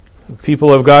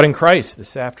People of God in Christ,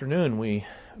 this afternoon we,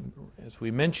 as we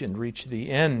mentioned, reached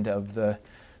the end of the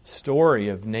story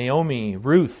of Naomi,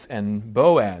 Ruth, and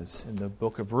Boaz in the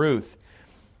book of Ruth.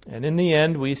 And in the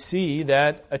end we see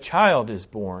that a child is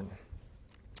born.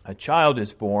 A child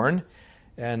is born,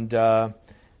 and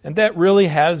that really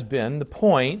has been the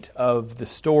point of the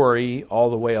story all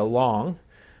the way along,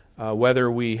 whether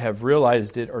we have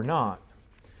realized it or not.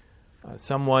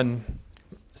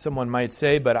 Someone might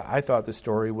say, but I thought the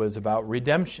story was about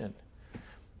redemption.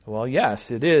 Well,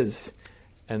 yes, it is.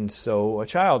 And so a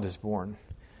child is born.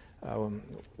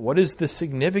 What is the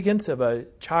significance of a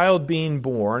child being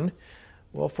born?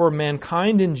 Well, for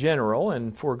mankind in general,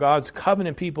 and for God's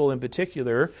covenant people in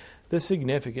particular, the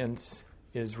significance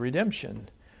is redemption.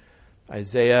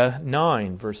 Isaiah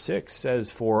 9, verse 6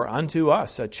 says, "For unto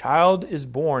us a child is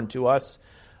born, to us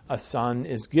a son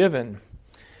is given."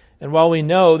 And while we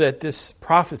know that this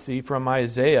prophecy from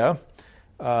Isaiah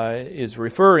is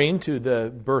referring to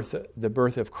the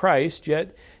birth of Christ,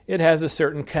 yet it has a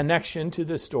certain connection to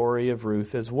the story of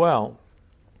Ruth as well.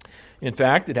 In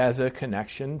fact, it has a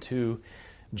connection to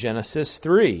Genesis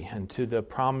 3 and to the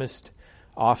promised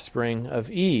offspring of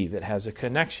Eve. It has a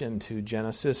connection to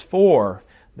Genesis 4,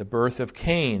 the birth of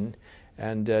Cain,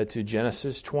 and to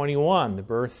Genesis 21, the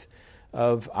birth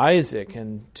of Isaac,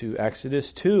 and to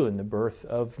Exodus 2 and the birth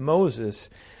of Moses,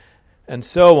 and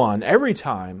so on. Every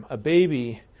time a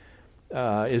baby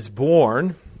is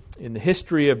born in the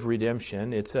history of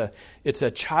redemption, it's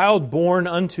a child born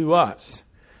unto us,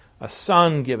 a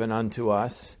son given unto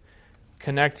us,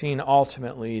 connecting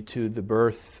ultimately to the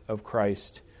birth of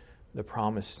Christ, the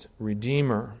promised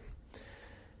Redeemer.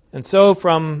 And so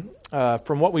from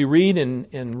what we read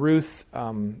in Ruth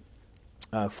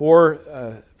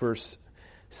 4, verse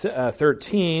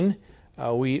 13,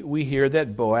 we hear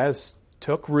that Boaz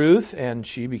took Ruth and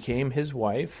she became his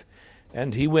wife,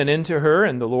 and he went into her,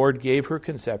 and the Lord gave her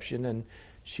conception, and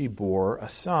she bore a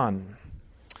son.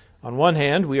 On one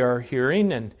hand, we are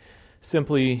hearing and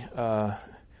simply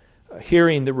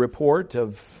hearing the report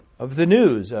of the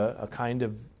news, a kind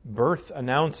of birth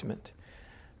announcement.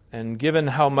 And given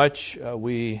how much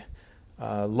we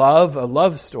love a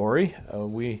love story,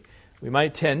 we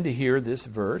might tend to hear this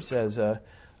verse as a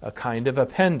kind of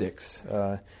appendix,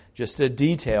 just a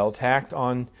detail tacked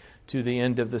on to the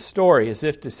end of the story, as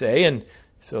if to say, and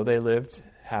so they lived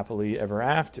happily ever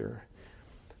after.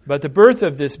 But the birth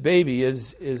of this baby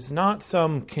is not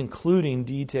some concluding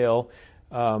detail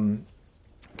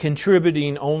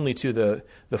contributing only to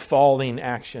the falling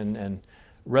action and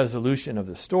resolution of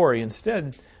the story.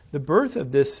 Instead, the birth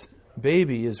of this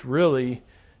baby is really,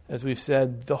 as we've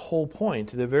said, the whole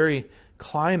point, the very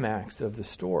climax of the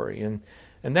story.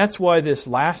 And that's why this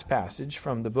last passage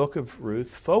from the book of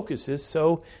Ruth focuses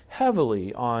so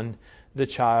heavily on the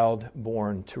child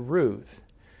born to Ruth.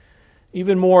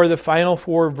 Even more, the final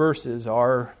 4 verses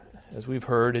are, as we've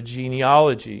heard, a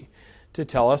genealogy to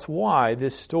tell us why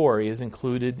this story is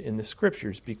included in the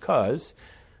Scriptures, because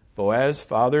Boaz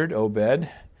fathered Obed,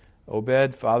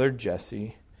 Obed fathered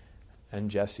Jesse, and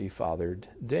Jesse fathered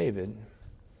David.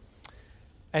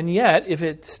 And yet, if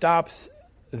it stops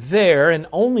there and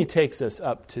only takes us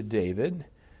up to David,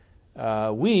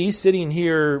 we, sitting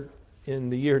here in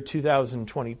the year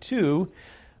 2022,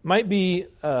 might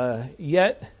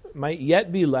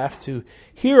yet be left to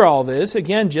hear all this,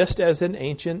 again, just as an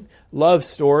ancient love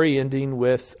story ending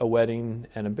with a wedding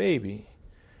and a baby.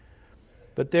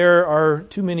 But there are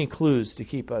too many clues to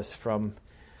keep us from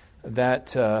that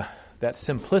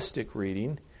simplistic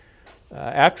reading.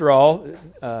 After all,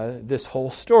 this whole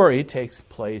story takes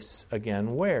place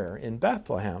again where? In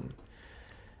Bethlehem.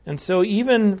 And so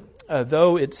even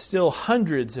though it's still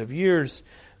hundreds of years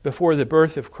before the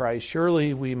birth of Christ,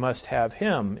 surely we must have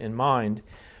him in mind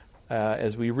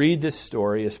as we read this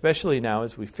story, especially now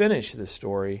as we finish this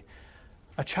story.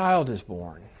 A child is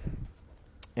born.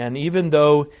 And even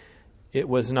though it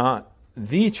was not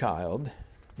the child,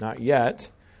 not yet,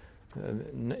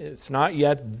 it's not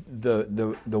yet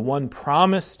the one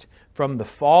promised from the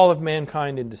fall of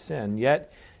mankind into sin,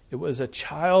 yet it was a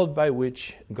child by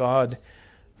which God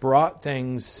brought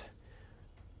things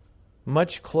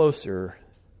much closer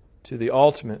to the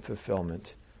ultimate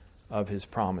fulfillment of his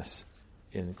promise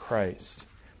in Christ.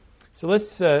 So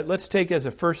let's take as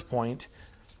a first point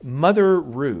Mother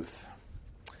Ruth.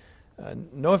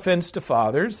 No offense to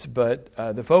fathers, but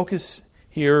the focus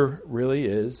here really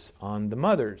is on the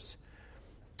mothers.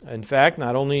 In fact,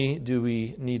 not only do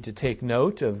we need to take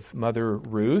note of Mother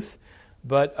Ruth,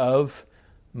 but of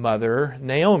Mother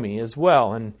Naomi as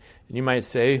well. And you might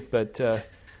say, but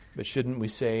shouldn't we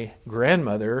say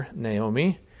Grandmother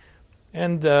Naomi?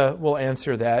 And we'll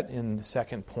answer that in the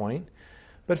second point.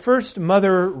 But first,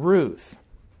 Mother Ruth.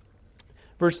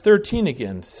 Verse 13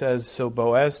 again says, "So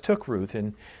Boaz took Ruth,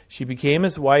 and she became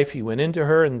his wife. He went into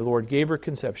her, and the Lord gave her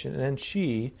conception, and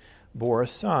she bore a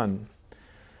son."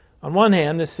 On one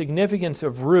hand, the significance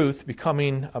of Ruth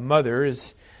becoming a mother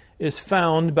is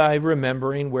found by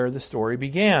remembering where the story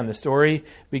began. The story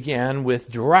began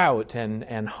with drought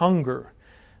and hunger.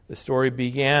 The story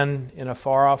began in a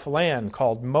far-off land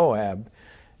called Moab,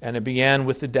 and it began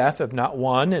with the death of not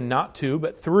one and not two,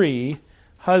 but 3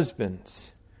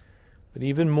 husbands. But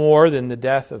even more than the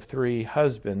death of 3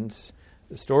 husbands,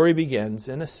 the story begins,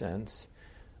 in a sense,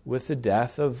 with the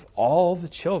death of all the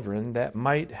children that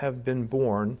might have been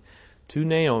born to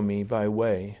Naomi by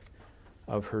way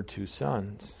of her 2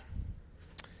 sons.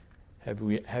 Have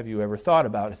you ever thought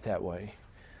about it that way?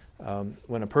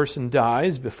 When a person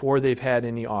dies before they've had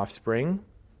any offspring,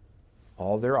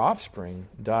 all their offspring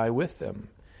die with them.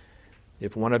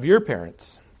 If one of your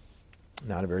parents,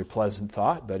 not a very pleasant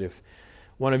thought, but if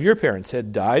one of your parents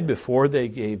had died before they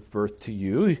gave birth to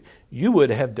you, you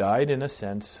would have died in a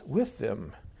sense with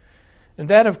them. And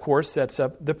that, of course, sets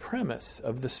up the premise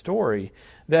of the story,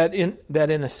 that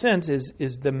in a sense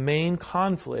is the main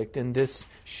conflict in this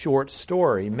short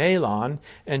story. Mahlon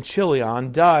and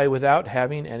Chilion die without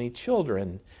having any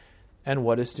children. And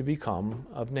what is to become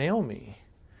of Naomi?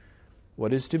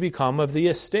 What is to become of the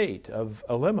estate of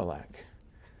Elimelech?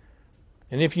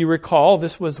 And if you recall,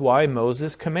 this was why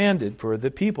Moses commanded for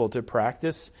the people to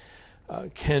practice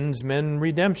kinsman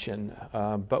redemption.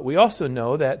 But we also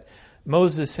know that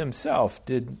Moses himself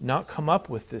did not come up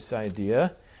with this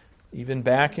idea. Even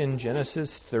back in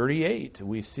Genesis 38,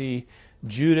 we see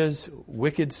Judah's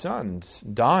wicked sons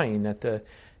dying at the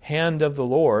hand of the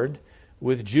Lord,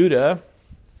 with Judah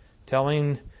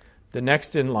telling the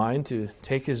next in line to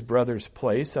take his brother's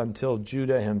place until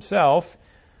Judah himself,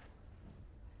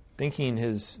 thinking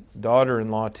his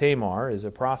daughter-in-law Tamar is a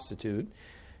prostitute,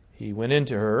 he went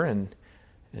into her and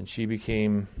she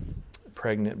became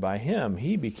pregnant by him.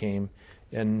 He became,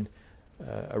 in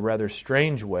a rather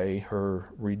strange way, her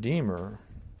redeemer.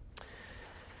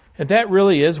 And that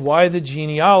really is why the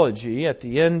genealogy at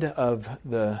the end of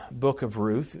the book of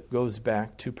Ruth goes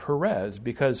back to Perez,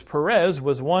 because Perez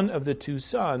was one of the 2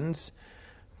 sons,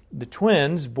 the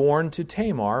twins born to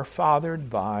Tamar, fathered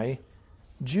by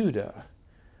Judah.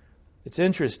 It's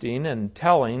interesting and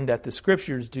telling that the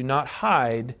Scriptures do not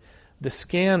hide the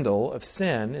scandal of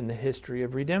sin in the history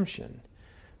of redemption.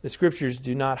 The Scriptures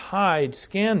do not hide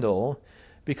scandal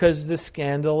because the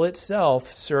scandal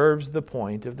itself serves the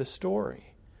point of the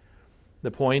story. The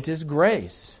point is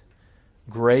grace.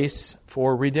 Grace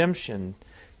for redemption.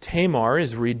 Tamar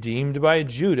is redeemed by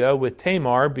Judah, with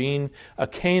Tamar being a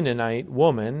Canaanite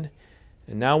woman.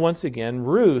 And now once again,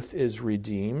 Ruth is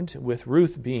redeemed, with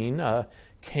Ruth being a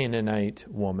Canaanite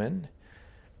woman.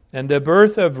 And the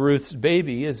birth of Ruth's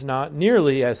baby is not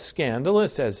nearly as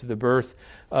scandalous as the birth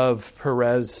of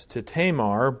Perez to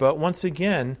Tamar, but once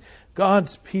again,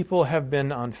 God's people have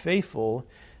been unfaithful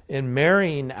in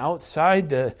marrying outside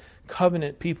the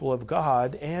covenant people of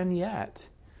God, and yet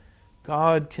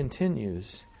God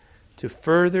continues to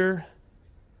further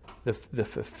the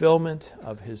fulfillment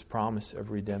of His promise of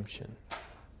redemption.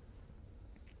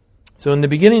 So in the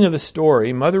beginning of the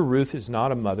story, Mother Ruth is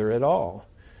not a mother at all.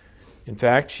 In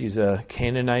fact, she's a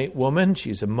Canaanite woman.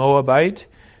 She's a Moabite.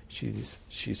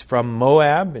 She's from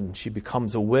Moab, and she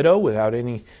becomes a widow without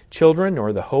any children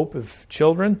or the hope of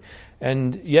children.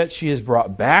 And yet she is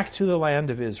brought back to the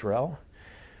land of Israel,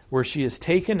 where she is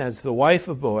taken as the wife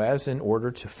of Boaz in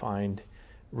order to find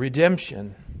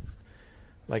redemption.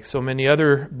 Like so many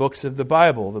other books of the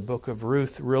Bible, the book of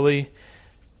Ruth really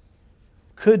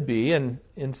could be, and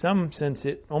in some sense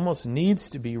it almost needs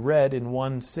to be read in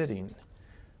one sitting.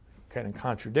 Kind of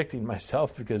contradicting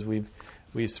myself because we've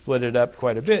split it up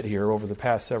quite a bit here over the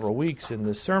past several weeks in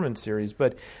this sermon series.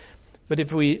 But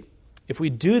if we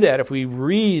do that, if we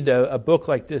read a book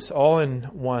like this all in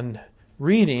one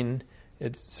reading,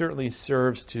 it certainly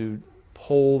serves to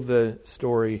pull the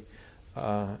story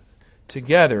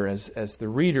together as the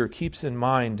reader keeps in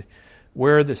mind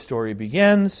where the story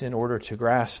begins in order to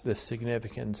grasp the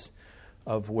significance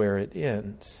of where it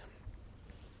ends.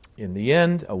 In the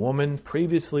end, a woman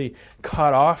previously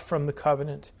cut off from the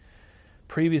covenant,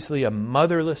 previously a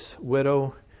motherless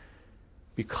widow,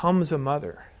 becomes a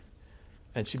mother.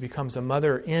 And she becomes a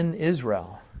mother in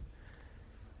Israel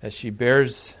as she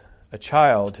bears a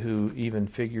child who even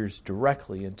figures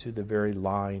directly into the very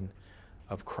line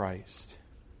of Christ.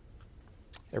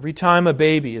 Every time a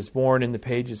baby is born in the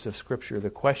pages of Scripture, the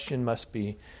question must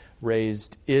be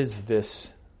raised, is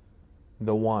this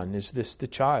the one? Is this the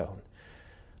child?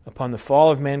 Upon the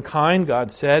fall of mankind,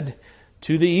 God said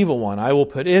to the evil one, I will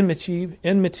put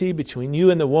enmity between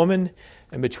you and the woman,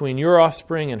 and between your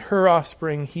offspring and her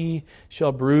offspring. He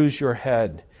shall bruise your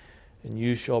head, and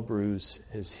you shall bruise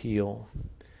his heel.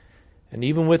 And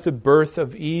even with the birth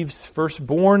of Eve's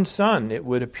firstborn son, it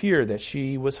would appear that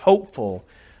she was hopeful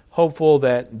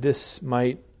that this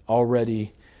might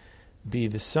already be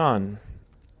the son.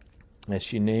 As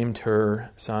she named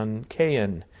her son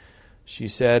Cain, she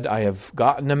said, I have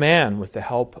gotten a man with the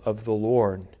help of the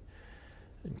Lord.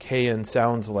 And Cain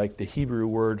sounds like the Hebrew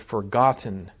word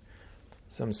forgotten.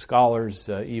 Some scholars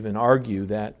even argue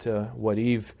that what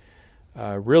Eve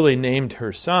really named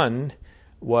her son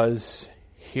was,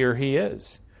 here he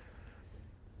is.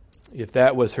 If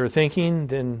that was her thinking,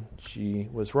 then she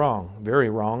was wrong, very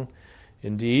wrong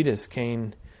indeed, as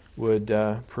Cain would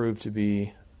prove to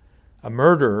be a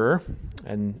murderer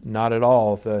and not at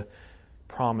all the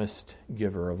promised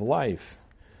giver of life.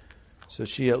 So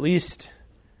she at least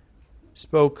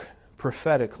spoke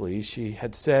prophetically. She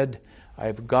had said, I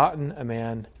have gotten a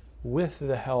man with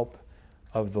the help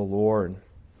of the Lord.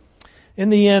 In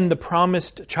the end, the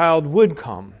promised child would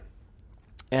come,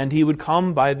 and he would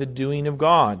come by the doing of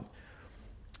God.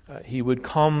 He would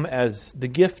come as the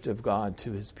gift of God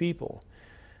to his people.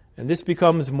 And this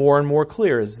becomes more and more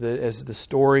clear as the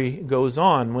story goes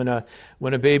on.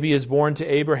 When a baby is born to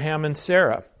Abraham and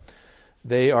Sarah,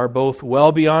 they are both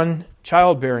well beyond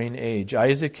childbearing age.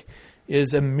 Isaac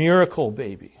is a miracle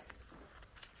baby.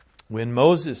 When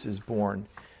Moses is born,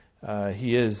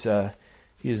 he is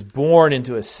born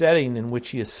into a setting in which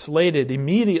he is slated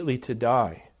immediately to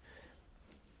die,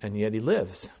 and yet he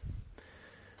lives.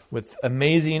 With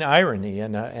amazing irony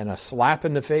and a slap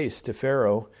in the face to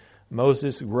Pharaoh,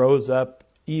 Moses grows up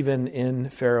even in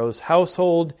Pharaoh's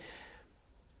household,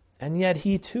 and yet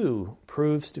he too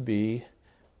proves to be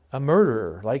a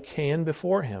murderer, like Cain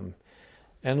before him,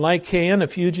 and like Cain, a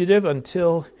fugitive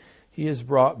until he is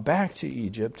brought back to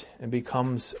Egypt and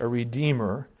becomes a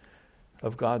redeemer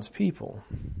of God's people.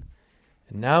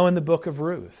 And now in the book of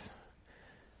Ruth,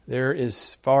 there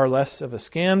is far less of a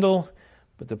scandal,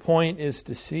 but the point is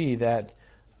to see that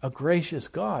a gracious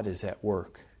God is at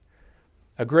work.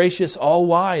 A gracious,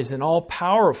 all-wise, and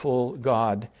all-powerful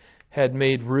God had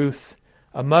made Ruth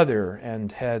a mother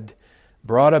and had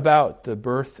brought about the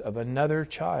birth of another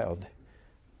child,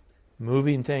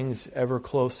 moving things ever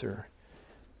closer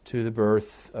to the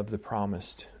birth of the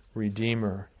promised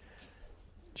Redeemer,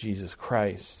 Jesus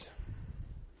Christ.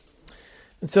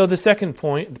 And so the second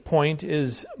point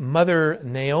is Mother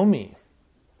Naomi.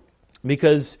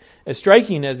 Because as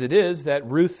striking as it is that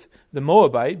Ruth the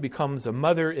Moabite becomes a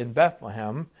mother in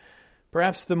Bethlehem,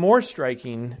 perhaps the more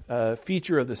striking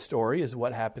feature of the story is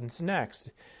what happens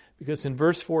next. Because in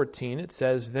verse 14 it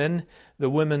says, Then the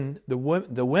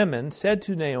women said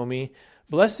to Naomi,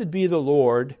 Blessed be the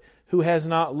Lord, who has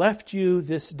not left you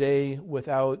this day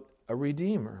without a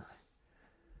redeemer.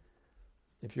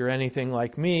 If you're anything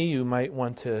like me, you might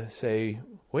want to say,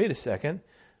 wait a second,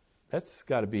 that's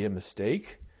got to be a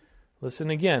mistake. Listen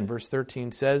again, verse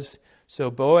 13 says,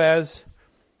 So Boaz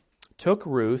took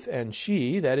Ruth, and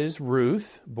she, that is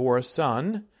Ruth, bore a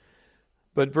son.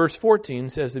 But verse 14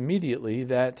 says immediately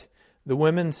that the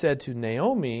women said to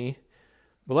Naomi,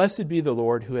 Blessed be the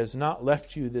Lord who has not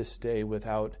left you this day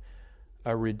without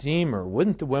a redeemer.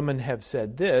 Wouldn't the women have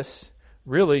said this?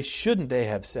 Really, shouldn't they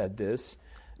have said this?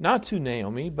 Not to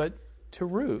Naomi, but to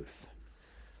Ruth.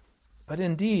 But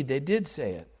indeed, they did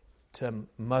say it to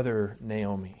Mother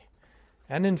Naomi.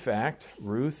 And in fact,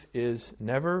 Ruth is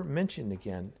never mentioned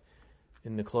again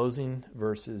in the closing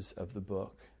verses of the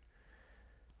book.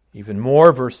 Even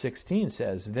more, verse 16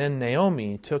 says, Then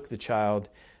Naomi took the child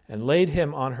and laid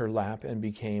him on her lap and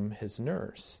became his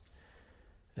nurse.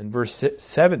 And verse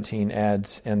 17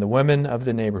 adds, And the women of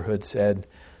the neighborhood said,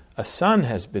 A son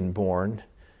has been born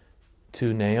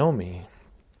to Naomi.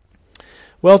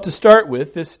 Well, to start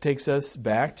with, this takes us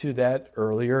back to that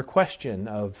earlier question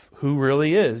of who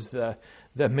really is the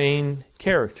main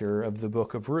character of the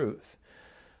book of Ruth.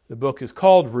 The book is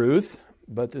called Ruth,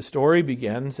 but the story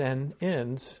begins and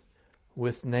ends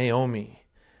with Naomi.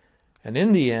 And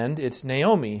in the end, it's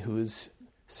Naomi who is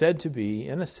said to be,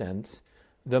 in a sense,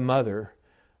 the mother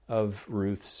of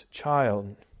Ruth's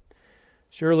child.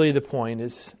 Surely the point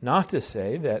is not to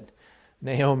say that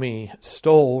Naomi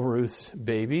stole Ruth's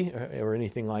baby or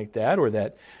anything like that, or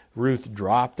that Ruth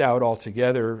dropped out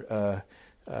altogether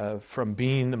from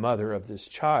being the mother of this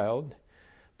child.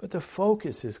 But the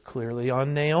focus is clearly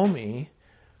on Naomi,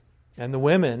 and the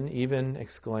women even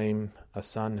exclaim, A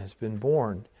son has been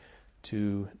born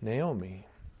to Naomi.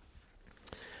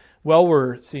 Well,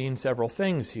 we're seeing several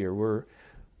things here.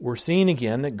 we're seeing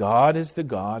again that God is the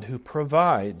God who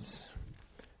provides.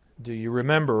 Do you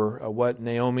remember what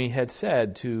Naomi had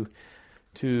said to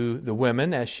the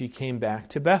women as she came back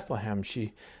to Bethlehem?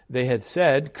 They had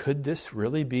said, "Could this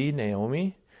really be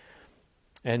Naomi?"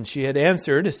 And she had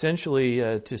answered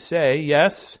essentially to say,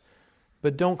 "Yes,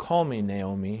 but don't call me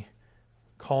Naomi.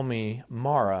 Call me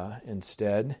Mara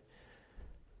instead."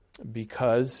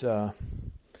 Because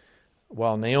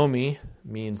while Naomi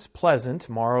means pleasant,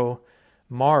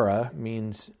 Mara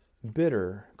means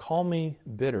bitter. "Call me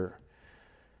bitter,"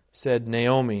 said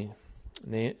Naomi.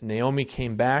 Naomi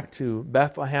came back to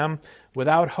Bethlehem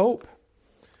without hope.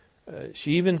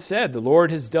 She even said, "The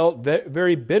Lord has dealt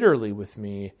very bitterly with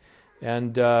me."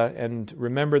 And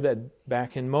remember that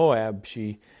back in Moab,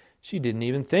 she didn't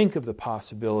even think of the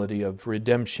possibility of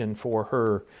redemption for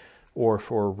her or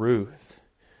for Ruth.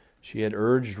 She had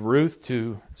urged Ruth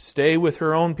to stay with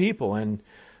her own people and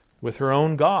with her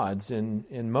own gods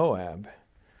in Moab.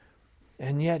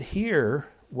 And yet here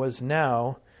was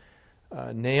now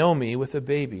Naomi with a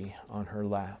baby on her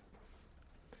lap.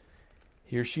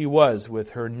 Here she was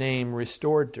with her name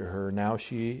restored to her. Now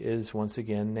she is once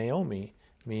again Naomi,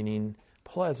 meaning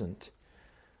pleasant.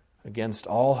 Against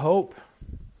all hope,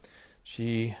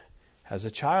 she has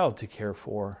a child to care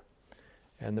for.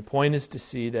 And the point is to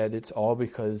see that it's all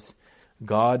because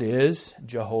God is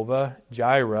Jehovah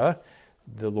Jireh,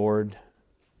 the Lord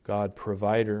God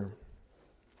provider.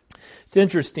 It's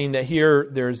interesting that here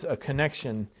there's a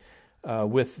connection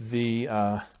with the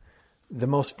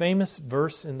most famous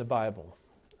verse in the Bible.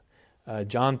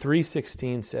 John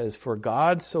 3:16 says, "For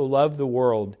God so loved the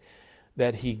world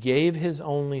that he gave his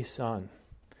only Son,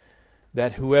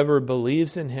 that whoever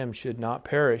believes in him should not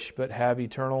perish but have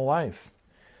eternal life."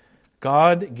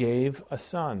 God gave a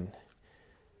Son,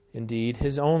 indeed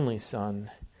his only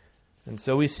Son. And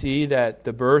so we see that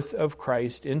the birth of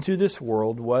Christ into this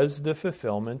world was the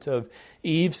fulfillment of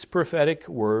Eve's prophetic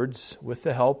words, "With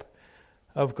the help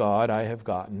of God, I have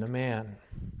gotten a man."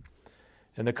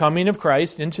 And the coming of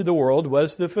Christ into the world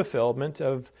was the fulfillment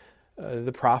of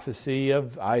the prophecy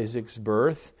of Isaac's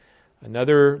birth.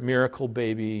 Another miracle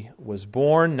baby was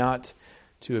born, not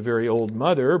to a very old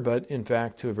mother, but in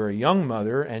fact to a very young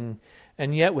mother, and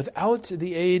yet without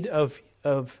the aid of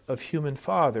human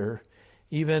father,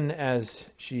 even as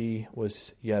she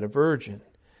was yet a virgin.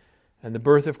 And the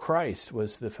birth of Christ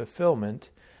was the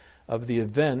fulfillment of the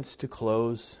events to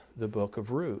close the book of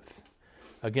Ruth.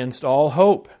 Against all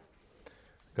hope,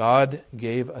 God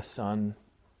gave a son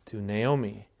to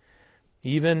Naomi,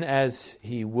 even as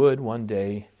he would one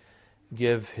day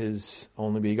give his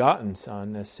only begotten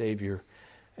Son as Savior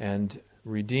and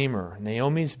Redeemer.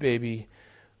 Naomi's baby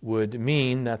would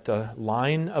mean that the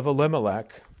line of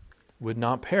Elimelech would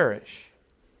not perish.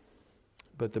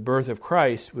 But the birth of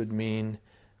Christ would mean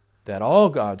that all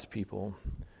God's people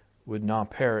would not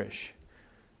perish,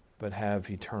 but have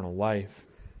eternal life.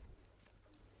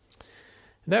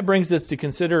 And that brings us to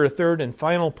consider a third and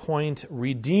final point,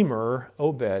 Redeemer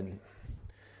Obed.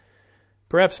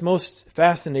 Perhaps most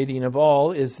fascinating of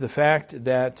all is the fact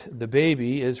that the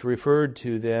baby is referred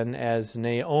to then as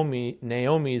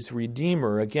Naomi's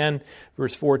Redeemer. Again,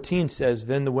 verse 14 says,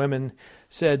 "Then the women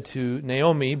said to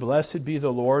Naomi, 'Blessed be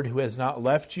the Lord who has not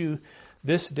left you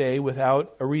this day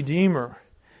without a Redeemer,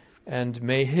 and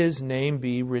may his name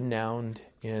be renowned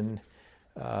in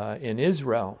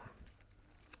Israel.'"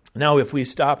 Now, if we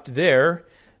stopped there,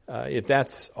 if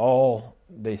that's all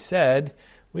they said,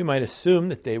 we might assume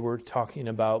that they were talking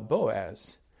about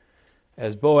Boaz.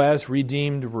 As Boaz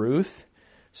redeemed Ruth,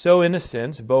 so in a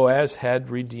sense Boaz had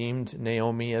redeemed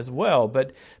Naomi as well.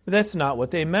 But that's not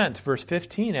what they meant. Verse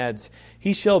 15 adds,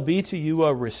 "He shall be to you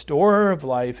a restorer of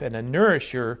life and a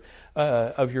nourisher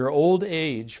of your old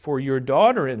age. For your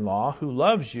daughter-in-law, who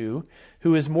loves you,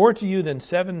 who is more to you than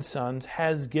 7 sons,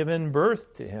 has given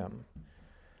birth to him."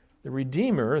 The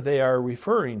Redeemer they are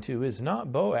referring to is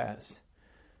not Boaz,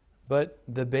 but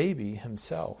the baby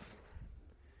himself.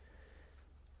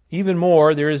 Even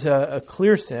more, there is a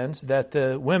clear sense that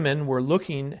the women were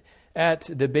looking at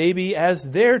the baby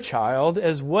as their child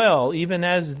as well, even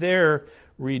as their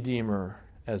Redeemer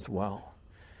as well.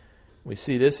 We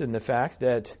see this in the fact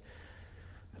that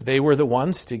they were the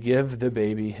ones to give the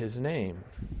baby his name.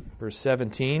 Verse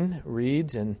 17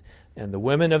 reads, and the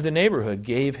women of the neighborhood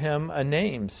gave him a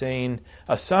name, saying,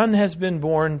 "A son has been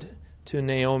born to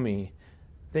Naomi."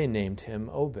 They named him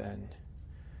Obed.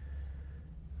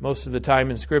 Most of the time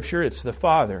in Scripture, it's the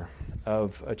father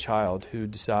of a child who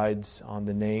decides on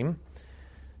the name.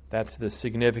 That's the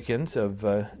significance of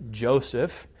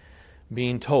Joseph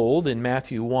being told in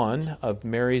Matthew 1 of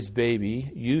Mary's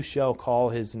baby, "You shall call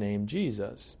his name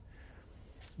Jesus."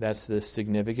 That's the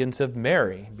significance of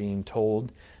Mary being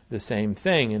told the same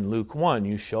thing in Luke 1.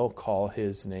 You shall call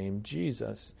his name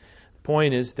Jesus. The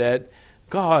point is that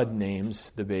God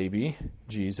names the baby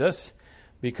Jesus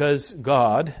because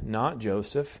God, not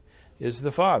Joseph, is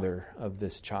the father of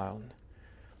this child.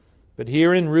 But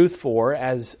here in Ruth 4,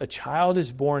 as a child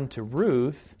is born to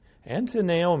Ruth and to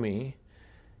Naomi,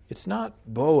 it's not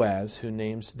Boaz who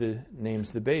names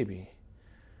the baby.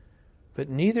 But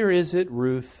neither is it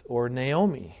Ruth or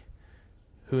Naomi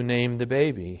who name the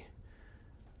baby.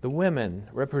 The women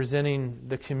representing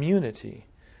the community,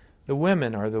 the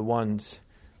women are the ones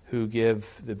who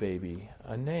give the baby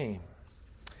a name.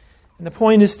 And the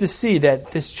point is to see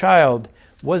that this child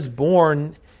was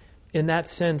born in that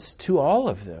sense to all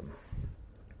of them.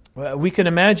 We can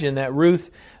imagine that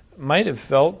Ruth might have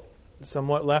felt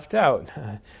somewhat left out.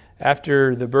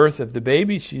 After the birth of the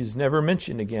baby, she's never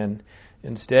mentioned again.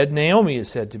 Instead, Naomi is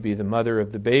said to be the mother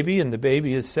of the baby, and the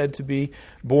baby is said to be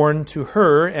born to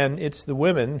her, and it's the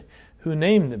women who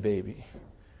name the baby.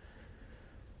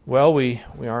 Well, we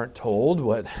aren't told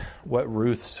what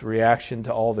Ruth's reaction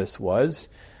to all this was,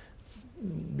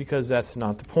 because that's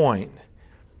not the point.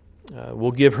 We'll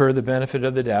give her the benefit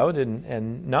of the doubt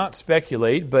and not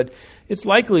speculate, but it's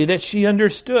likely that she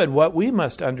understood what we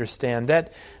must understand,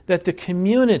 that the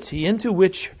community into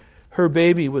which her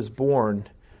baby was born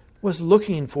was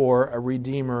looking for a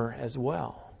redeemer as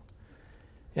well.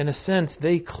 In a sense,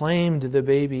 they claimed the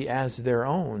baby as their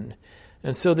own.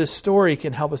 And so this story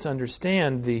can help us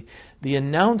understand the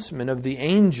announcement of the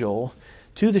angel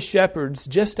to the shepherds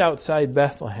just outside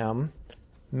Bethlehem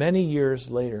many years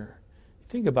later.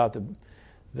 Think about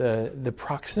the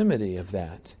proximity of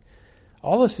that.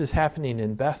 All this is happening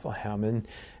in Bethlehem,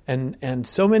 and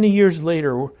so many years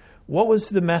later, what was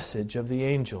the message of the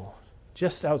angel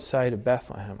just outside of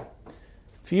Bethlehem?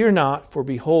 Fear not, for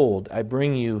behold, I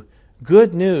bring you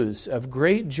good news of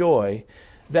great joy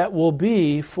that will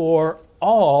be for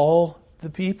all the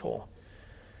people.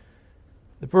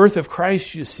 The birth of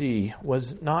Christ, you see,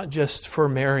 was not just for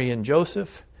Mary and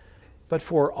Joseph, but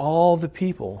for all the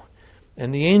people.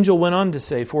 And the angel went on to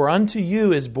say, for unto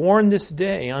you is born this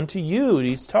day, unto you,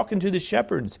 he's talking to the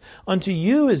shepherds, unto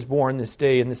you is born this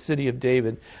day in the city of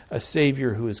David a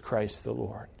Savior who is Christ the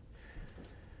Lord.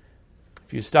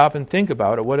 If you stop and think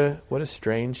about it, what a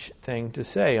strange thing to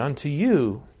say. Unto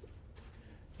you,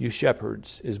 you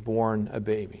shepherds, is born a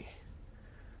baby.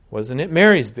 Wasn't it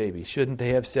Mary's baby? Shouldn't they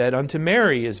have said, unto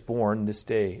Mary is born this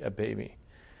day a baby?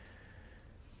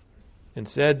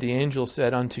 Instead, the angel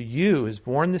said, unto you is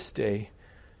born this day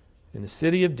in the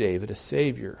city of David a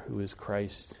Savior who is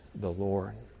Christ the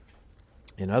Lord.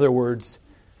 In other words,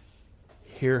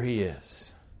 here he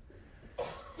is.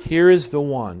 Here is the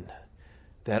one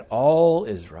that all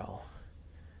Israel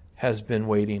has been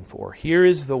waiting for. Here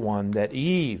is the one that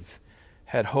Eve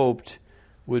had hoped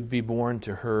would be born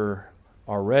to her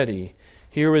already.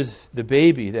 Here is the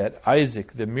baby that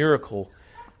Isaac, the miracle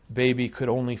baby, could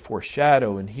only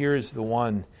foreshadow. And here is the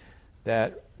one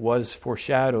that was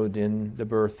foreshadowed in the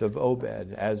birth of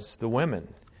Obed, as the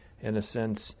women, in a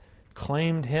sense,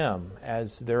 claimed him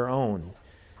as their own,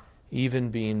 even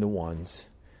being the ones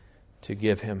to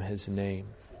give him his name.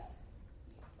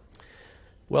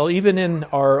 Well, even in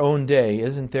our own day,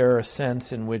 isn't there a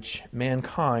sense in which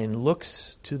mankind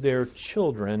looks to their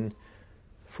children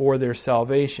for their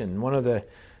salvation? One of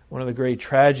the great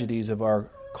tragedies of our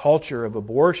culture of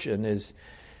abortion is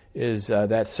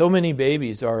that so many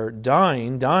babies are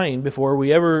dying before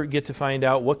we ever get to find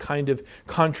out what kind of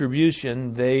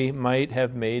contribution they might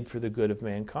have made for the good of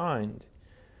mankind.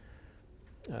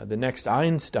 The next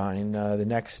Einstein, the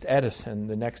next Edison,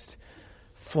 the next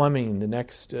Fleming, the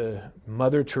next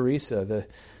Mother Teresa,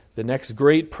 the next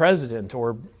great president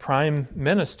or prime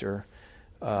minister,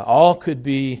 all could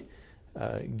be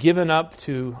given up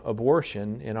to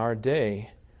abortion in our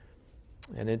day.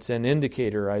 And it's an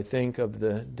indicator, I think, of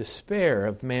the despair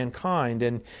of mankind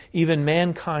and even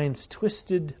mankind's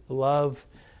twisted love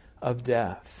of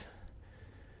death.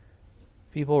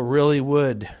 People really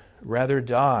would rather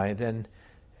die than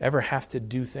ever have to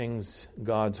do things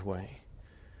God's way.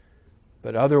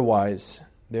 But otherwise,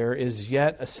 there is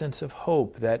yet a sense of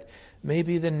hope that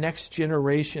maybe the next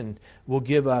generation will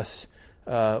give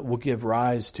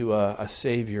rise to a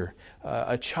Savior,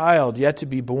 a child yet to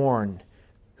be born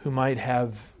who might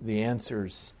have the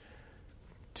answers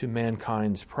to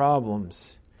mankind's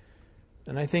problems.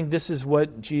 And I think this is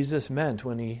what Jesus meant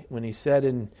when he said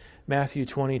in Matthew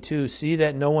 22, see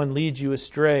that no one leads you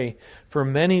astray, for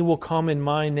many will come in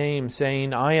my name,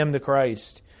 saying, I am the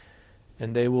Christ,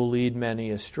 and they will lead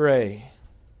many astray.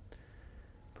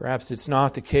 Perhaps it's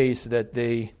not the case that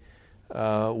they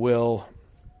will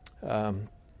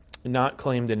not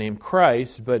claim the name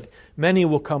Christ, but many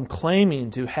will come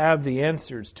claiming to have the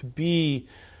answers, to be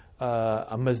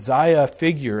a Messiah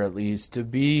figure at least, to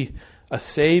be a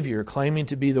Savior, claiming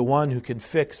to be the one who can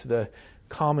fix the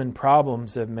common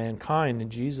problems of mankind.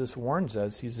 And Jesus warns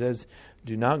us. He says,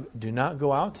 do not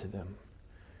go out to them.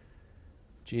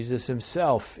 Jesus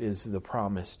himself is the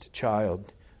promised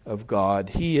child of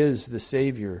God. He is the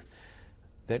Savior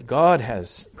that God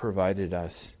has provided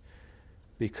us,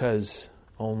 because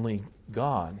only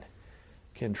God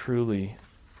can truly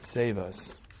save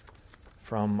us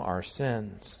from our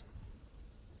sins.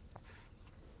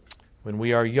 When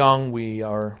we are young, we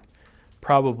are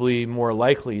probably more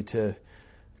likely to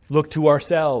look to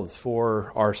ourselves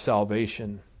for our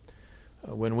salvation.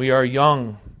 When we are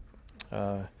young,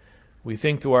 we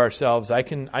think to ourselves, I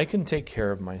can take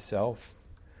care of myself.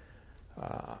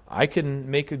 I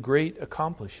can make a great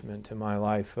accomplishment in my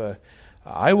life.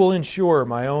 I will ensure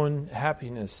my own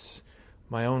happiness,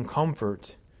 my own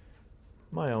comfort,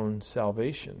 my own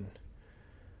salvation.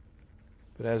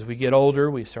 But as we get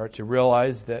older, we start to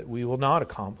realize that we will not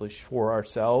accomplish for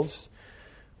ourselves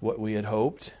what we had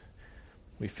hoped.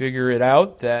 We figure it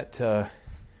out that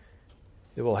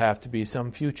it will have to be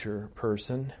some future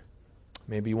person,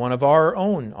 maybe one of our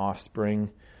own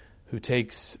offspring, who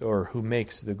takes or who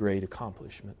makes the great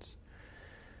accomplishments.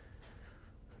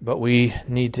 But we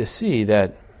need to see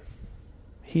that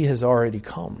He has already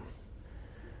come.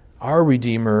 Our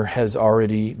Redeemer has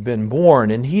already been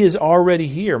born, and He is already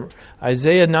here.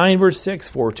 Isaiah 9 verse 6,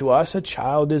 for to us a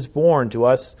child is born, to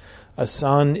us a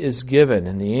son is given,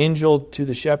 and the angel to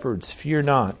the shepherds, fear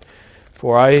not,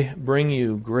 for I bring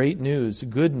you great news,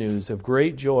 good news of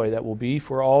great joy that will be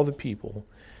for all the people.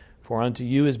 For unto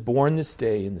you is born this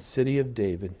day in the city of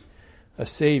David a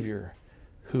Savior,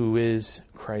 who is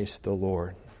Christ the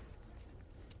Lord.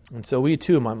 And so we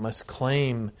too must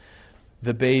claim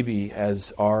the baby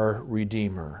as our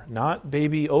Redeemer. Not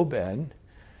baby Obed,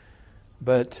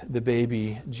 but the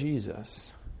baby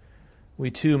Jesus. We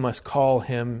too must call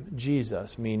Him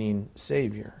Jesus, meaning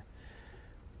Savior.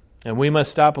 And we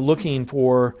must stop looking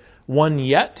for one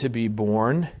yet to be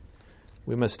born.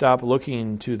 We must stop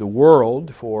looking to the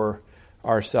world for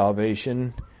our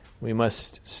salvation. We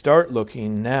must start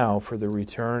looking now for the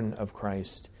return of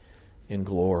Christ in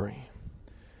glory.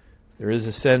 There is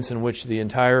a sense in which the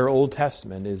entire Old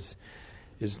Testament is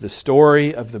the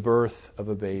story of the birth of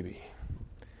a baby.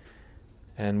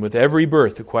 And with every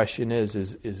birth, the question is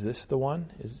this the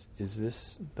one? Is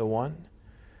this the one?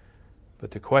 But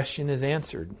the question is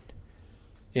answered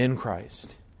in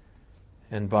Christ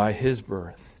and by His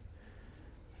birth.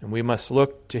 And we must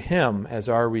look to Him as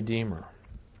our Redeemer.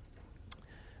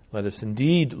 Let us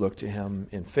indeed look to Him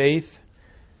in faith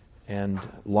and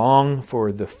long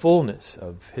for the fullness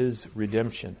of His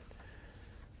redemption,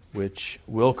 which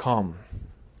will come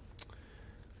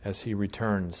as He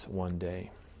returns one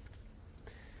day.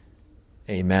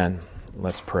 Amen.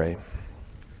 Let's pray.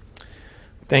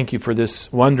 Thank you for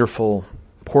this wonderful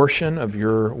portion of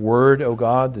your word, O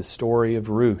God, the story of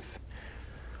Ruth.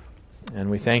 And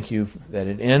we thank you that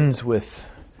it ends with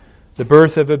the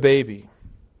birth of a baby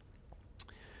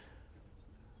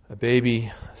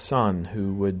son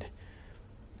who would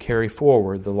carry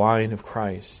forward the line of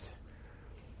Christ.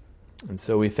 And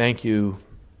so we thank you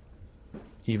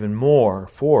even more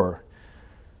for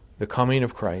the coming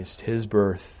of Christ, His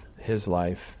birth, His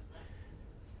life,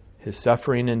 His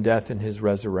suffering and death, and His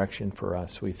resurrection for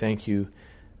us. We thank you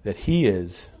that He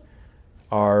is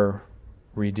our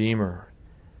Redeemer,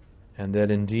 and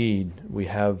that indeed we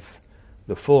have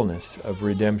the fullness of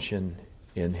redemption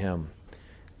in Him.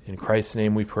 In Christ's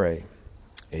name we pray.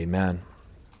 Amen.